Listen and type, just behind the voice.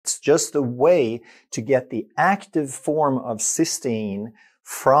just a way to get the active form of cysteine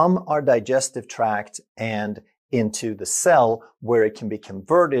from our digestive tract and into the cell where it can be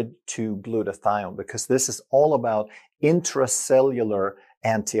converted to glutathione, because this is all about intracellular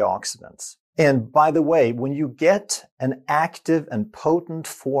antioxidants. And by the way, when you get an active and potent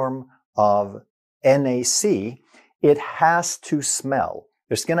form of NAC, it has to smell.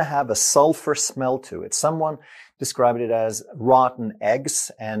 It's going to have a sulfur smell to it. Someone described it as rotten eggs,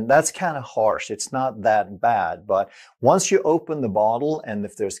 and that's kind of harsh. It's not that bad, but once you open the bottle and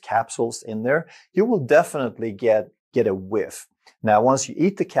if there's capsules in there, you will definitely get a whiff. Now, once you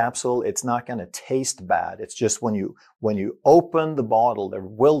eat the capsule, it's not going to taste bad. It's just when you open the bottle, there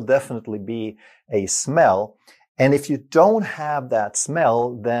will definitely be a smell. And if you don't have that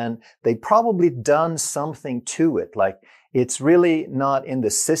smell, then they probably done something to it. Like it's really not in the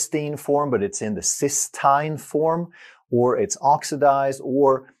cysteine form, but it's in the cysteine form, or it's oxidized,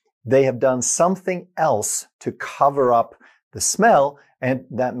 or they have done something else to cover up the smell. And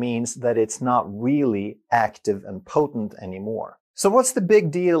that means that it's not really active and potent anymore. So what's the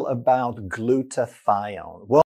big deal about glutathione? Well,